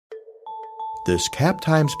This Cap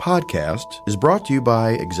Times podcast is brought to you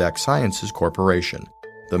by Exact Sciences Corporation,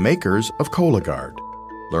 the makers of Cologuard.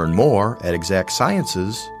 Learn more at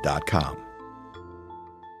exactsciences.com.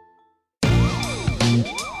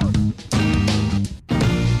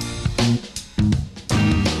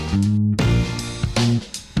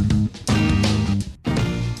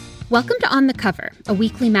 Welcome to On the Cover, a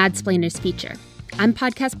weekly Madsplainers feature. I'm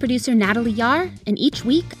podcast producer Natalie Yar, and each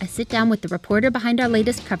week I sit down with the reporter behind our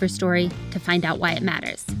latest cover story to find out why it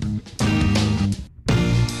matters.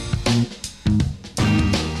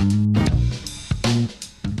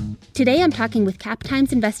 Today I'm talking with Cap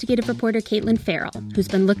Times investigative reporter Caitlin Farrell, who's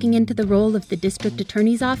been looking into the role of the district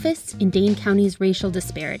attorney's office in Dane County's racial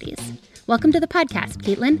disparities. Welcome to the podcast,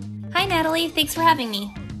 Caitlin. Hi, Natalie. Thanks for having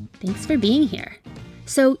me. Thanks for being here.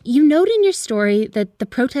 So you note in your story that the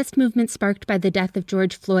protest movement sparked by the death of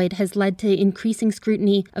George Floyd has led to increasing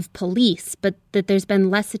scrutiny of police, but that there's been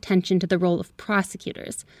less attention to the role of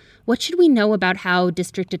prosecutors. What should we know about how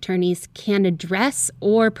district attorneys can address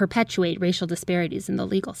or perpetuate racial disparities in the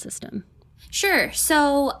legal system? Sure.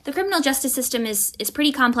 So the criminal justice system is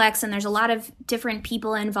pretty complex, and there's a lot of different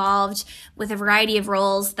people involved with a variety of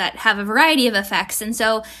roles that have a variety of effects. And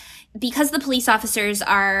so because the police officers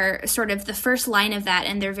are sort of the first line of that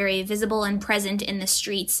and they're very visible and present in the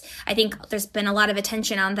streets, I think there's been a lot of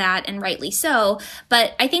attention on that, and rightly so.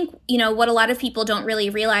 But I think, what a lot of people don't really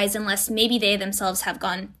realize, unless maybe they themselves have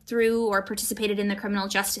gone through or participated in the criminal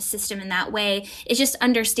justice system in that way, is just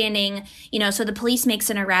understanding, so the police makes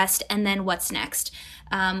an arrest, and then what's next?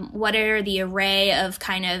 What are the array of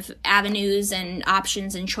kind of avenues and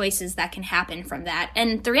options and choices that can happen from that?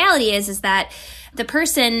 And the reality is that the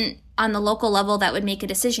person on the local level that would make a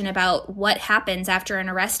decision about what happens after an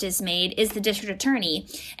arrest is made is the district attorney.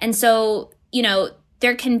 And so,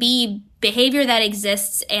 there can be behavior that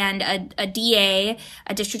exists, and a DA,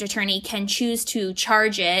 a district attorney, can choose to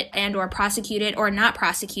charge it and or prosecute it or not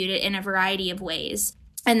prosecute it in a variety of ways.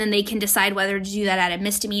 And then they can decide whether to do that at a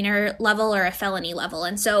misdemeanor level or a felony level.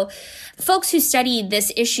 And so folks who study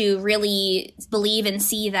this issue really believe and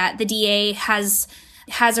see that the DA has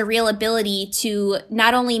a real ability to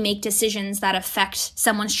not only make decisions that affect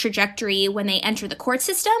someone's trajectory when they enter the court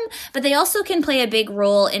system, but they also can play a big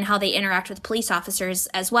role in how they interact with police officers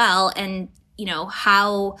as well, and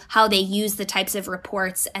how they use the types of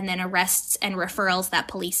reports and then arrests and referrals that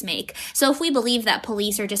police make. So if we believe that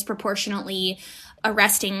police are disproportionately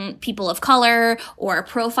arresting people of color or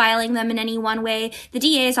profiling them in any one way, the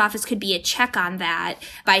DA's office could be a check on that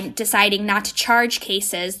by deciding not to charge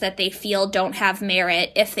cases that they feel don't have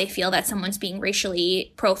merit if they feel that someone's being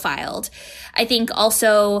racially profiled. I think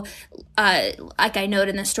also, like I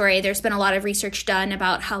noted in the story, there's been a lot of research done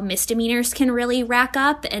about how misdemeanors can really rack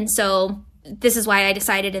up. And so this is why I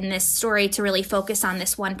decided in this story to really focus on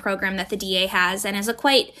this one program that the DA has, and it's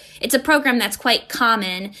a program that's quite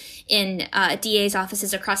common in DA's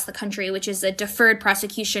offices across the country, which is a deferred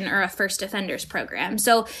prosecution or a first offenders program.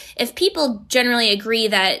 So if people generally agree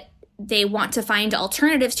that they want to find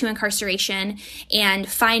alternatives to incarceration and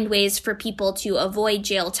find ways for people to avoid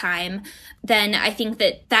jail time, then I think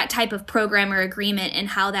that type of program or agreement and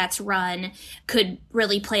how that's run could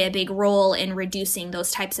really play a big role in reducing those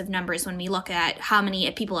types of numbers when we look at how many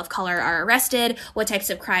people of color are arrested, what types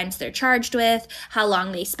of crimes they're charged with, how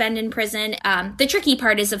long they spend in prison. The tricky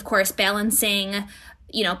part is, of course, balancing,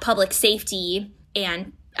 public safety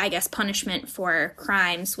and I guess punishment for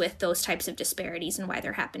crimes with those types of disparities and why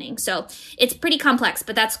they're happening. So it's pretty complex,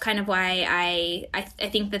 but that's kind of why I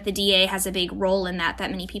think that the DA has a big role in that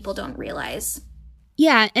many people don't realize.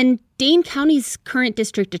 Yeah, and Dane County's current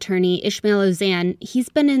district attorney, Ishmael Auzenne, he's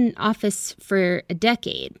been in office for a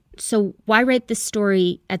decade. So why write this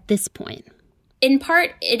story at this point? In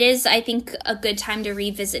part, it is, I think, a good time to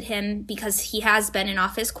revisit him because he has been in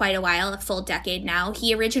office quite a while, a full decade now.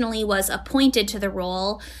 He originally was appointed to the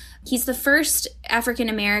role. He's the first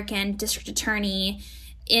African-American district attorney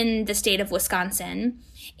in the state of Wisconsin,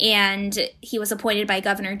 and he was appointed by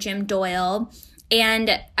Governor Jim Doyle.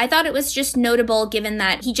 And I thought it was just notable given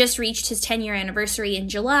that he just reached his 10-year anniversary in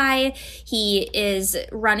July. He is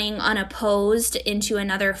running unopposed into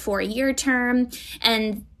another 4-year term,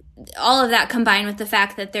 and all of that combined with the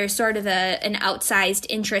fact that there's sort of an outsized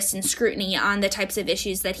interest and scrutiny on the types of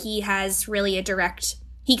issues that he has really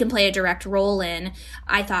he can play a direct role in,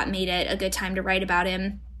 I thought made it a good time to write about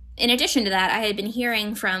him. In addition to that, I had been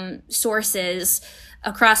hearing from sources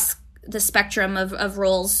across the spectrum of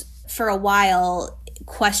roles for a while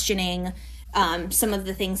questioning some of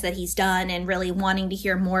the things that he's done and really wanting to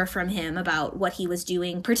hear more from him about what he was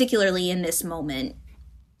doing, particularly in this moment.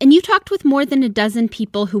 And you talked with more than a dozen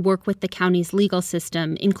people who work with the county's legal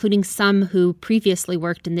system, including some who previously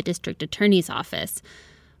worked in the district attorney's office.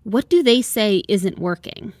 What do they say isn't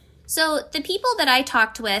working? So the people that I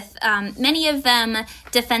talked with, many of them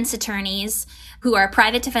defense attorneys who are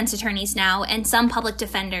private defense attorneys now, and some public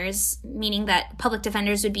defenders, meaning that public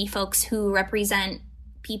defenders would be folks who represent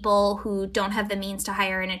people who don't have the means to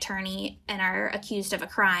hire an attorney and are accused of a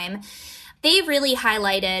crime. They really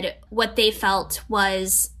highlighted what they felt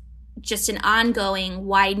was just an ongoing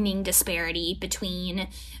widening disparity between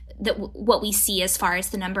what we see as far as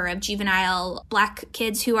the number of juvenile Black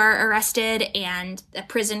kids who are arrested and the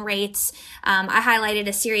prison rates. I highlighted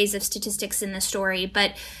a series of statistics in the story,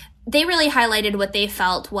 but they really highlighted what they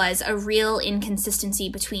felt was a real inconsistency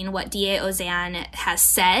between what DA Auzenne has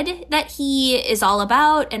said that he is all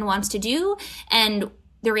about and wants to do and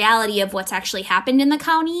the reality of what's actually happened in the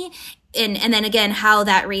county. And then again, how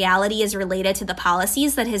that reality is related to the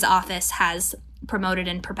policies that his office has promoted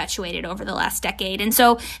and perpetuated over the last decade. And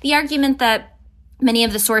so the argument that many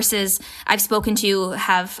of the sources I've spoken to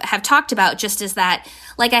have talked about just is that,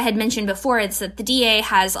 like I had mentioned before, it's that the DA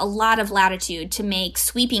has a lot of latitude to make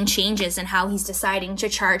sweeping changes in how he's deciding to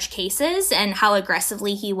charge cases and how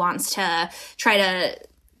aggressively he wants to try to,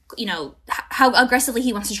 how aggressively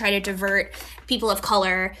he wants to try to divert people of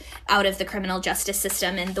color out of the criminal justice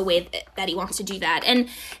system and the way that he wants to do that. And,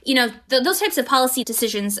 those types of policy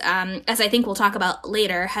decisions, as I think we'll talk about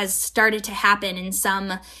later, has started to happen in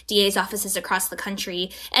some DA's offices across the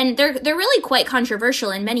country. And they're really quite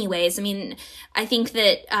controversial in many ways. I mean, I think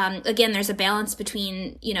that, again, there's a balance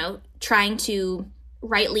between, trying to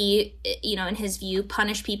rightly, in his view,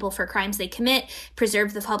 punish people for crimes they commit,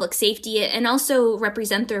 preserve the public safety, and also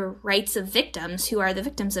represent the rights of victims who are the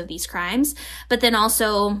victims of these crimes, but then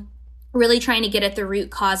also really trying to get at the root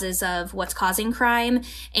causes of what's causing crime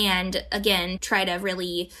and, again, try to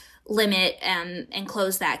really limit and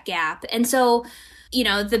close that gap. And so,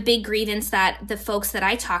 the big grievance that the folks that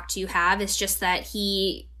I talked to have is just that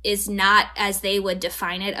he is not, as they would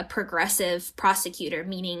define it, a progressive prosecutor,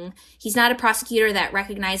 meaning he's not a prosecutor that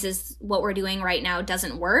recognizes what we're doing right now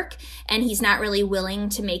doesn't work, and he's not really willing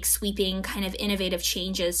to make sweeping kind of innovative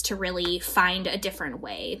changes to really find a different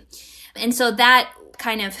way. And so that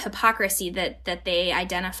kind of hypocrisy that they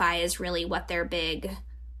identify is really what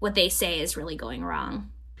they say is really going wrong.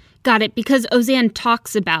 Got it. Because Auzenne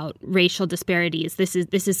talks about racial disparities. This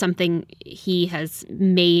is something he has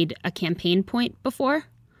made a campaign point before?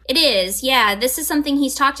 It is, yeah. This is something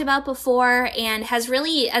he's talked about before and has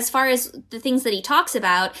really, as far as the things that he talks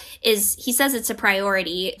about, is he says it's a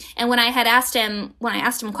priority. And when I asked him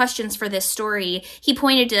questions for this story, he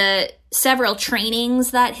pointed to several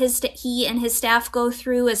trainings that he and his staff go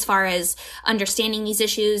through as far as understanding these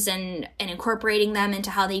issues and incorporating them into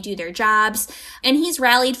how they do their jobs. And he's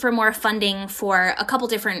rallied for more funding for a couple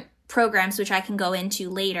different programs, which I can go into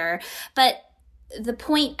later. But the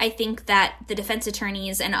point, I think, that the defense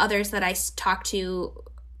attorneys and others that I talk to,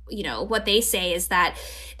 what they say is that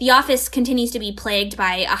the office continues to be plagued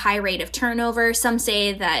by a high rate of turnover. Some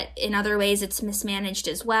say that in other ways it's mismanaged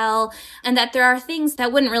as well, and that there are things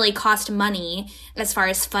that wouldn't really cost money as far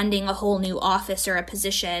as funding a whole new office or a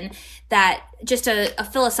position, that just a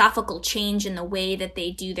philosophical change in the way that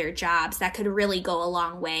they do their jobs that could really go a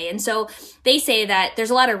long way. And so they say that there's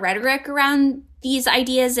a lot of rhetoric around these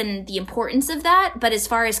ideas and the importance of that, but as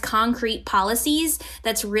far as concrete policies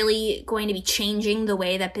that's really going to be changing the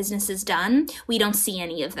way that business is done, we don't see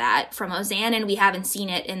any of that from Auzenne, and we haven't seen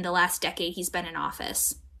it in the last decade he's been in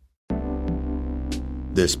office.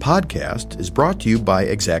 This podcast is brought to you by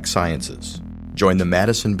Exact Sciences. Join the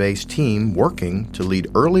Madison-based team working to lead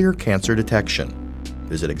earlier cancer detection.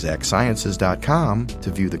 Visit exactsciences.com to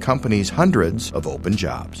view the company's hundreds of open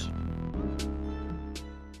jobs.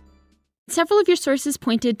 Several of your sources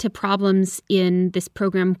pointed to problems in this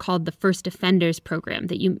program called the First Offenders Program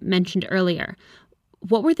that you mentioned earlier.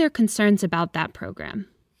 What were their concerns about that program?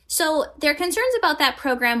 So their concerns about that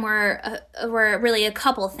program were really a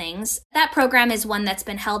couple things. That program is one that's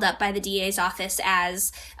been held up by the DA's office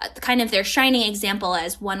as kind of their shining example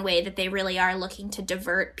as one way that they really are looking to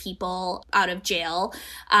divert people out of jail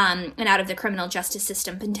and out of the criminal justice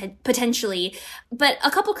system potentially. But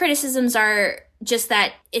a couple criticisms are just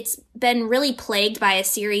that it's been really plagued by a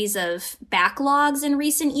series of backlogs in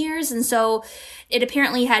recent years. And so it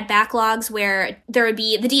apparently had backlogs where there would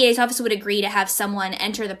be, the DA's office would agree to have someone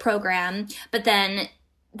enter the program, but then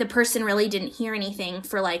the person really didn't hear anything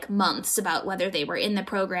for like months about whether they were in the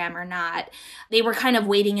program or not. They were kind of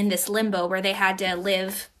waiting in this limbo where they had to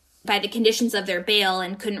live by the conditions of their bail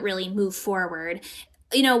and couldn't really move forward.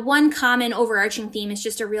 one common overarching theme is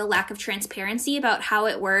just a real lack of transparency about how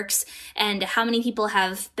it works and how many people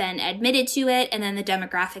have been admitted to it, and then the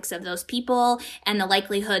demographics of those people and the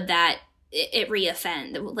likelihood that it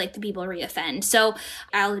the people reoffend. So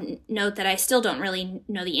I'll note that I still don't really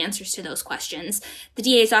know the answers to those questions. The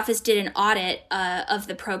DA's office did an audit of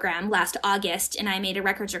the program last August, and I made a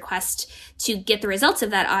records request to get the results of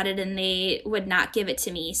that audit, and they would not give it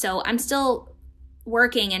to me. So I'm still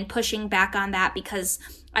working and pushing back on that because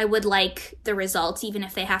I would like the results, even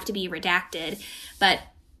if they have to be redacted. But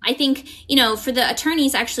I think, for the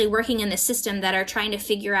attorneys actually working in the system that are trying to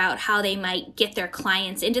figure out how they might get their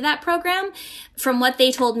clients into that program, from what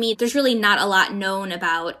they told me, there's really not a lot known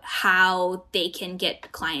about how they can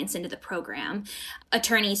get clients into the program.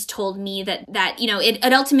 Attorneys told me that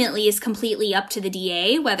it ultimately is completely up to the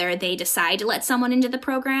DA whether they decide to let someone into the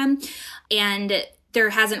program. And there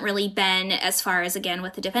hasn't really been, as far as, again,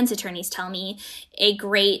 what the defense attorneys tell me, a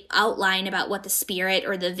great outline about what the spirit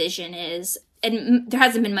or the vision is. And there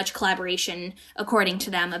hasn't been much collaboration, according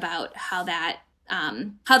to them, about how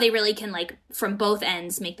they really can, from both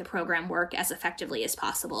ends, make the program work as effectively as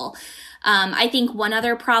possible. I think one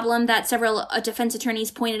other problem that several defense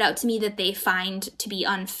attorneys pointed out to me that they find to be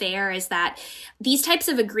unfair is that these types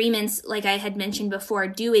of agreements, like I had mentioned before,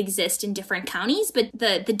 do exist in different counties, but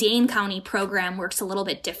the Dane County program works a little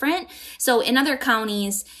bit different. So in other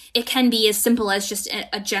counties, it can be as simple as just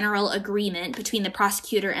a general agreement between the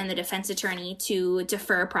prosecutor and the defense attorney to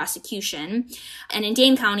defer prosecution. And in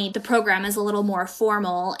Dane County, the program is a little more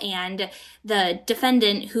formal, and the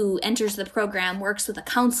defendant who enters the program works with a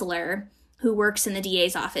counselor who works in the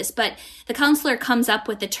DA's office. But the counselor comes up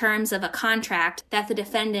with the terms of a contract that the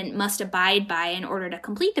defendant must abide by in order to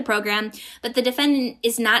complete the program, but the defendant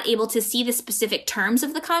is not able to see the specific terms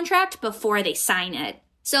of the contract before they sign it.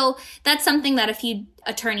 So that's something that a few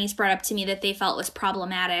attorneys brought up to me that they felt was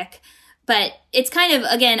problematic. But it's kind of,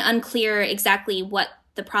 again, unclear exactly what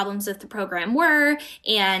the problems with the program were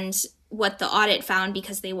and what the audit found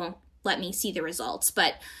because they won't let me see the results.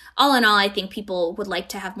 But all in all, I think people would like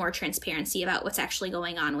to have more transparency about what's actually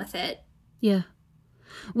going on with it. Yeah.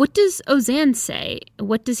 What does Ozan say?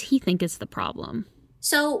 What does he think is the problem?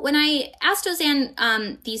 So when I asked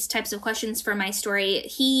Ozan these types of questions for my story,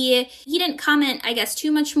 he didn't comment, I guess,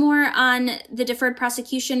 too much more on the deferred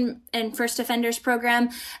prosecution and first offenders program.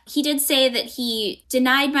 He did say that he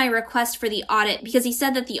denied my request for the audit because he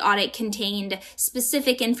said that the audit contained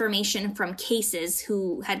specific information from cases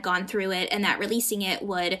who had gone through it, and that releasing it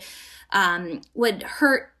would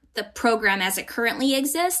hurt the program as it currently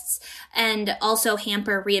exists and also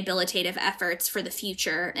hamper rehabilitative efforts for the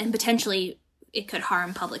future, and potentially it could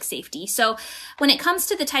harm public safety. So when it comes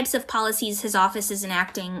to the types of policies his office is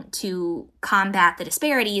enacting to combat the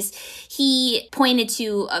disparities, he pointed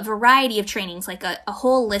to a variety of trainings, like a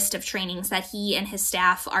whole list of trainings that he and his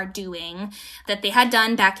staff are doing that they had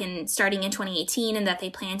done starting in 2018 and that they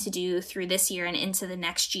plan to do through this year and into the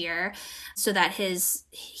next year so that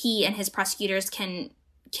he and his prosecutors can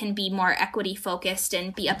be more equity focused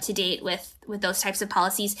and be up to date with those types of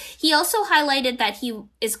policies. He also highlighted that he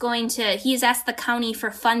has asked the county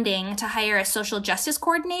for funding to hire a social justice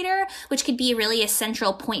coordinator, which could be really a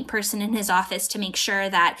central point person in his office to make sure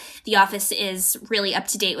that the office is really up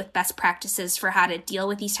to date with best practices for how to deal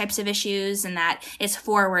with these types of issues and that is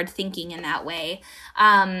forward thinking in that way.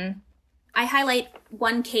 I highlight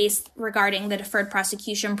one case regarding the deferred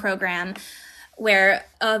prosecution program where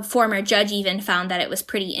a former judge even found that it was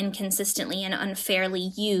pretty inconsistently and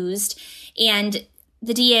unfairly used. And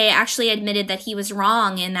the DA actually admitted that he was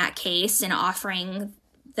wrong in that case in offering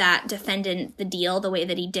that defendant the deal the way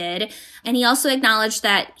that he did. And he also acknowledged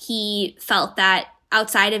that he felt that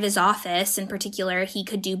outside of his office in particular, he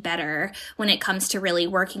could do better when it comes to really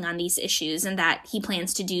working on these issues, and that he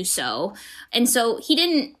plans to do so. And so he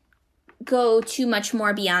didn't go too much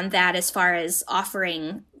more beyond that as far as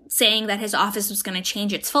saying that his office was going to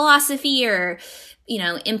change its philosophy or,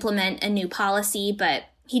 implement a new policy, but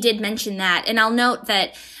he did mention that. And I'll note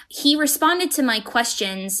that he responded to my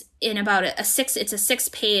questions in about it's a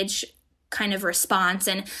 6-page kind of response.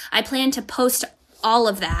 And I plan to post all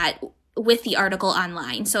of that with the article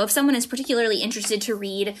online. So if someone is particularly interested to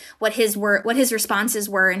read what his responses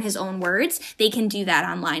were in his own words, they can do that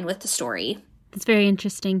online with the story. That's very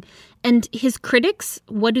interesting. And his critics,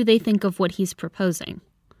 what do they think of what he's proposing?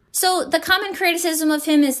 So the common criticism of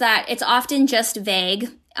him is that it's often just vague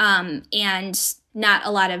and not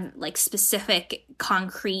a lot of specific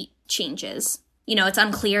concrete changes. It's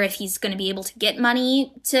unclear if he's going to be able to get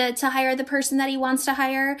money to hire the person that he wants to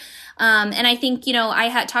hire. And I think, I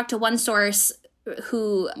had talked to one source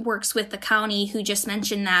who works with the county, who just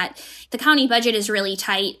mentioned that the county budget is really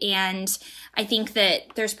tight. And I think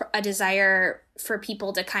that there's a desire for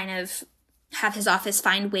people to kind of have his office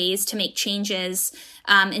find ways to make changes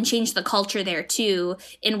and change the culture there too,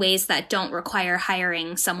 in ways that don't require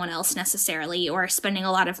hiring someone else necessarily or spending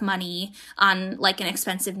a lot of money on like an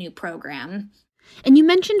expensive new program. And you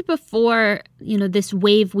mentioned before, this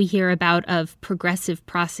wave we hear about of progressive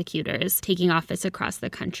prosecutors taking office across the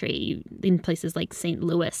country in places like St.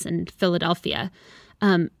 Louis and Philadelphia,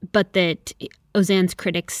 but that Ozanne's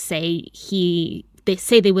critics say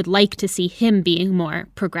they would like to see him being more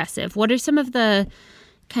progressive. What are some of the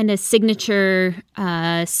kind of signature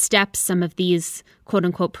steps some of these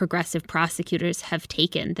quote-unquote progressive prosecutors have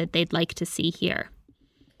taken that they'd like to see here?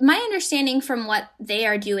 My understanding from what they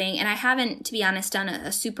are doing, and I haven't, to be honest, done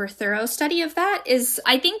a super thorough study of that, is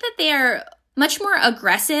I think that they are much more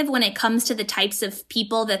aggressive when it comes to the types of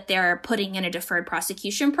people that they're putting in a deferred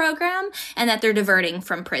prosecution program and that they're diverting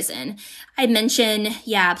from prison. I mentioned,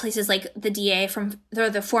 places like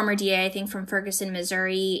the former DA, I think from Ferguson,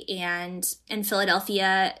 Missouri and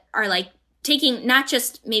Philadelphia are like taking not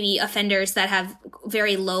just maybe offenders that have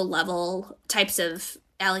very low level types of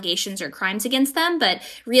allegations or crimes against them, but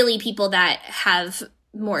really people that have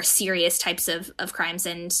more serious types of crimes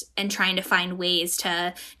and trying to find ways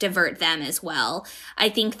to divert them as well. I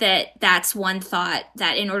think that that's one thought,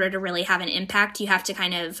 that in order to really have an impact, you have to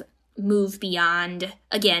kind of move beyond,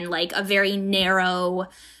 again, like a very narrow,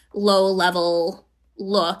 low level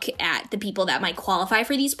look at the people that might qualify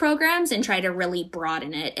for these programs and try to really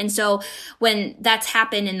broaden it. And so when that's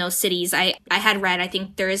happened in those cities, I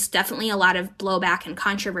think there is definitely a lot of blowback and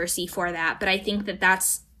controversy for that. But I think that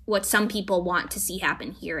that's what some people want to see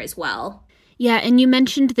happen here as well. Yeah, and you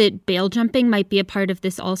mentioned that bail jumping might be a part of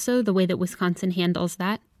this also, the way that Wisconsin handles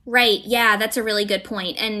that. Right. Yeah, that's a really good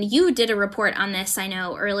point. And you did a report on this, I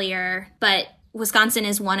know, earlier, but Wisconsin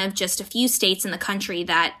is one of just a few states in the country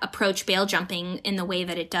that approach bail jumping in the way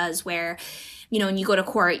that it does, where, when you go to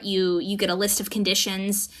court, you get a list of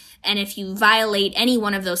conditions. And if you violate any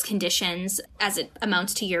one of those conditions as it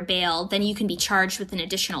amounts to your bail, then you can be charged with an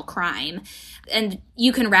additional crime. And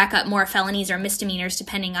you can rack up more felonies or misdemeanors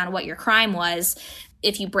depending on what your crime was,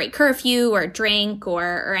 if you break curfew or drink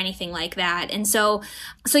or anything like that. And so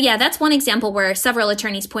yeah, that's one example where several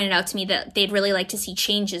attorneys pointed out to me that they'd really like to see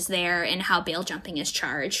changes there in how bail jumping is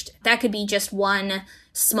charged. That could be just one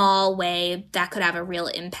small way that could have a real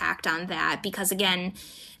impact on that, because again,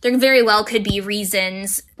 there very well could be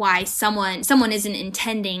reasons why someone isn't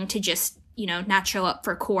intending to just not show up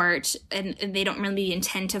for court, and they don't really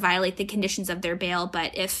intend to violate the conditions of their bail.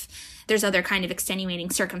 But if there's other kind of extenuating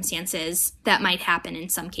circumstances that might happen in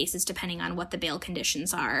some cases, depending on what the bail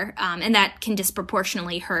conditions are. And that can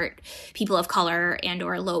disproportionately hurt people of color and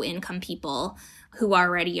or low income people who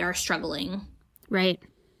already are struggling. Right.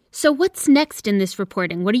 So what's next in this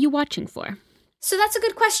reporting? What are you watching for? So that's a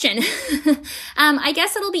good question. I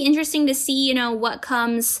guess it'll be interesting to see, what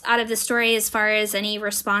comes out of the story as far as any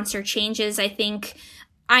response or changes. I think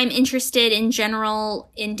I'm interested in general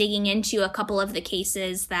in digging into a couple of the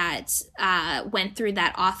cases that went through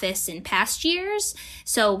that office in past years.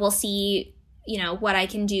 So we'll see, what I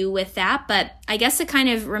can do with that. But I guess it kind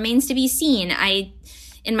of remains to be seen.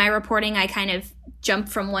 In my reporting, I kind of jump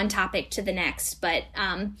from one topic to the next. But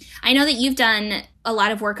I know that you've done a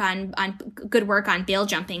lot of work on good work on bail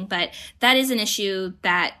jumping, but that is an issue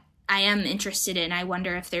that I am interested in. I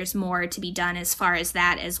wonder if there's more to be done as far as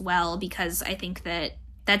that as well, because I think that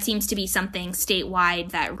seems to be something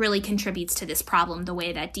statewide that really contributes to this problem, the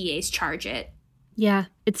way that DAs charge it. Yeah,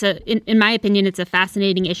 in my opinion, it's a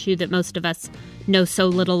fascinating issue that most of us know so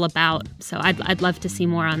little about. So I'd love to see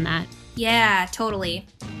more on that. Yeah, totally.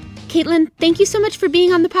 Caitlin, thank you so much for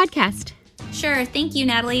being on the podcast. Sure. Thank you,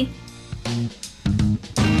 Natalie.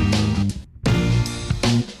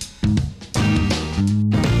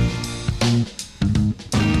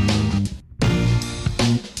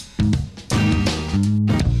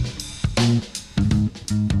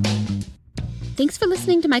 Thanks for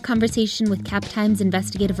listening to my conversation with Cap Times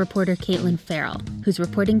investigative reporter Caitlin Farrell, whose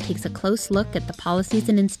reporting takes a close look at the policies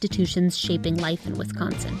and institutions shaping life in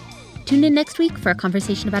Wisconsin. Tune in next week for a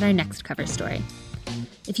conversation about our next cover story.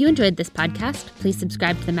 If you enjoyed this podcast, please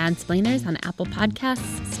subscribe to The Madsplainers on Apple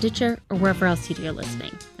Podcasts, Stitcher, or wherever else you're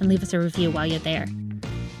listening, and leave us a review while you're there.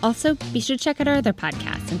 Also, be sure to check out our other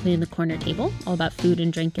podcasts, including The Corner Table, all about food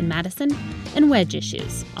and drink in Madison, and Wedge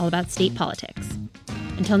Issues, all about state politics.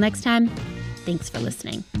 Until next time, thanks for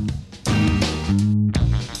listening.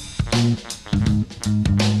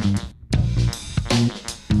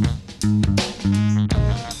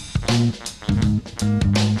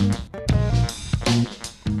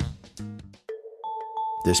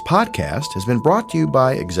 This podcast has been brought to you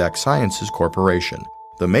by Exact Sciences Corporation,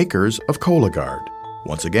 the makers of Cologuard.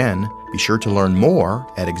 Once again, be sure to learn more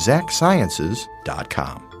at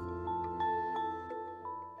exactsciences.com.